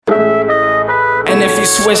And if you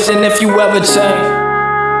switched and if you ever change,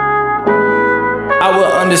 I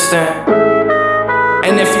will understand.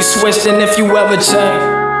 And if you switched and if you ever change,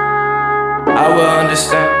 I will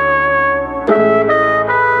understand.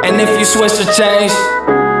 And if you switched or changed,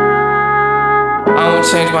 I won't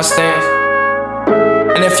change my stance.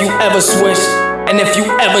 And if you ever switched, and if you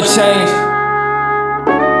ever changed,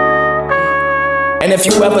 and if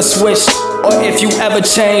you ever switched, or if you ever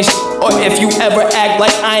changed, or if you ever act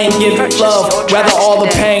like I ain't give you love, rather all the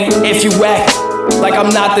pain. If you act like I'm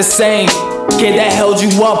not the same kid that held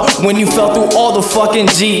you up when you fell through all the fucking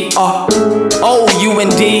G-R-O-U-N-D.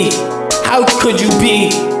 How could you be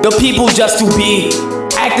the people just to be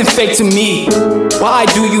acting fake to me? Why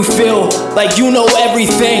do you feel like you know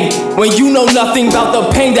everything when you know nothing about the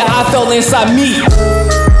pain that I felt inside me?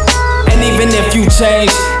 And even if you change,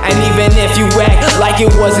 and even if you act like it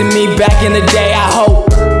wasn't me back in the day, I hope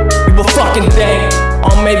you a fucking thing,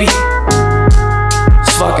 or maybe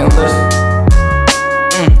just fucking listen.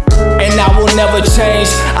 And I will never change.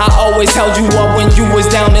 I always held you up when you was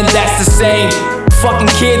down, and that's the same fucking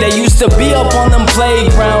kid that used to be up on them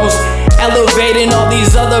playgrounds, elevating all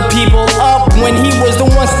these other people up when he was the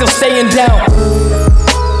one still staying down.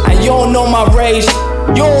 And you don't know my rage.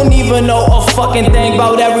 You don't even know a fucking thing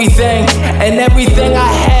about everything and everything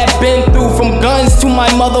I have been through, from guns to my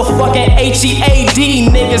motherfucking HEAD.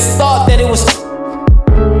 Niggas thought that it was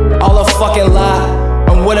all a fucking lie.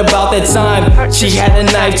 And what about that time she had a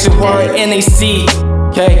knife to her NAC?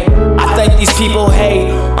 Okay, I think these people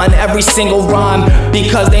hate on every single rhyme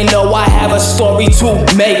because they know I have a story to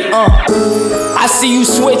make. I see you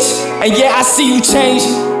switch, and yeah, I see you change,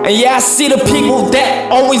 and yeah, I see the people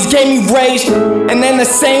that always gave me rage, and in the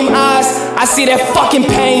same eyes, I see that fucking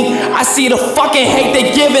pain. I see the fucking hate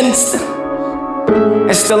they giving,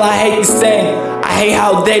 and still I hate this thing. I hate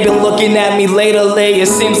how they been looking at me lately. It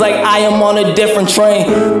seems like I am on a different train.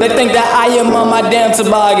 They think that I am on my damn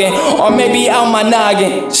toboggan, or maybe out my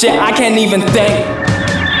noggin. Shit, I can't even think.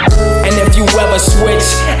 And if you ever switch,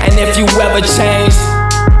 and if you ever change,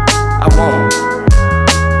 I won't.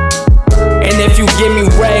 And if you give me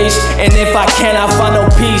rage, and if I cannot find no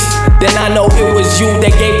peace, then I know it was you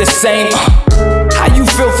that gave the same. How you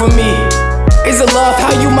feel for me? Is it love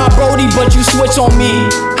how you my brody but you switch on me?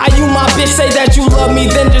 How you my bitch say that you love me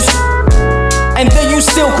and then you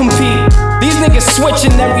still compete? These niggas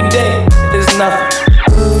switching every day. There's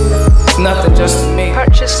nothing just to me.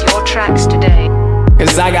 Purchase your tracks today.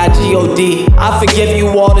 Cause I got G.O.D. I forgive you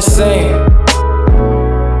all the same.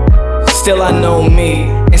 Still I know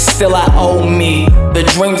me, and still I owe me the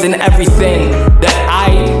dreams and everything that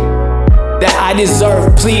I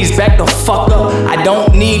deserve. Please back the fuck up. I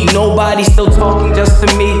don't need nobody still talking just to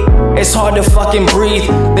me. It's hard to fucking breathe.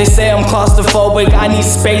 They say I'm claustrophobic, I need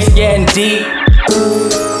space, yeah, indeed.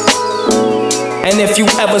 And if you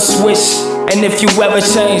ever switch, and if you ever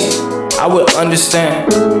change, I will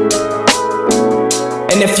understand.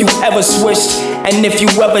 And if you ever switched, and if you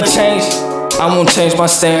ever changed, I won't change my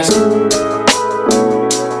stance.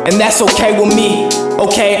 And that's okay with me.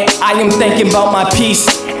 Okay, I am thinking about my peace,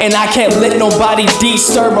 and I can't let nobody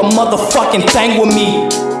disturb a motherfucking thing with me.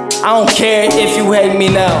 I don't care if you hate me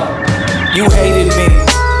now. You hated me.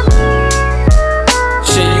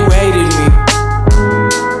 Shit, you hated me.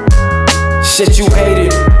 Shit, you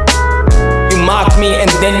hated. You mocked me and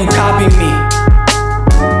then you copied me.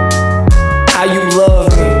 How you love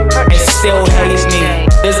me and still hate me.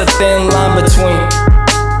 There's a thin line between.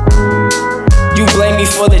 You blame me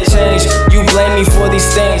for the change. You blame me for these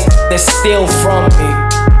things that steal from me.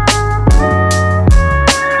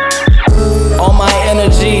 All my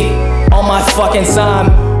energy, all my fucking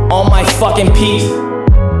time, all my fucking peace.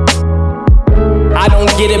 I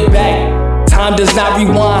don't get it back. Time does not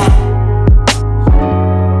rewind.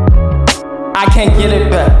 I can't get it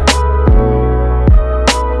back.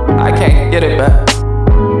 I can't get it back.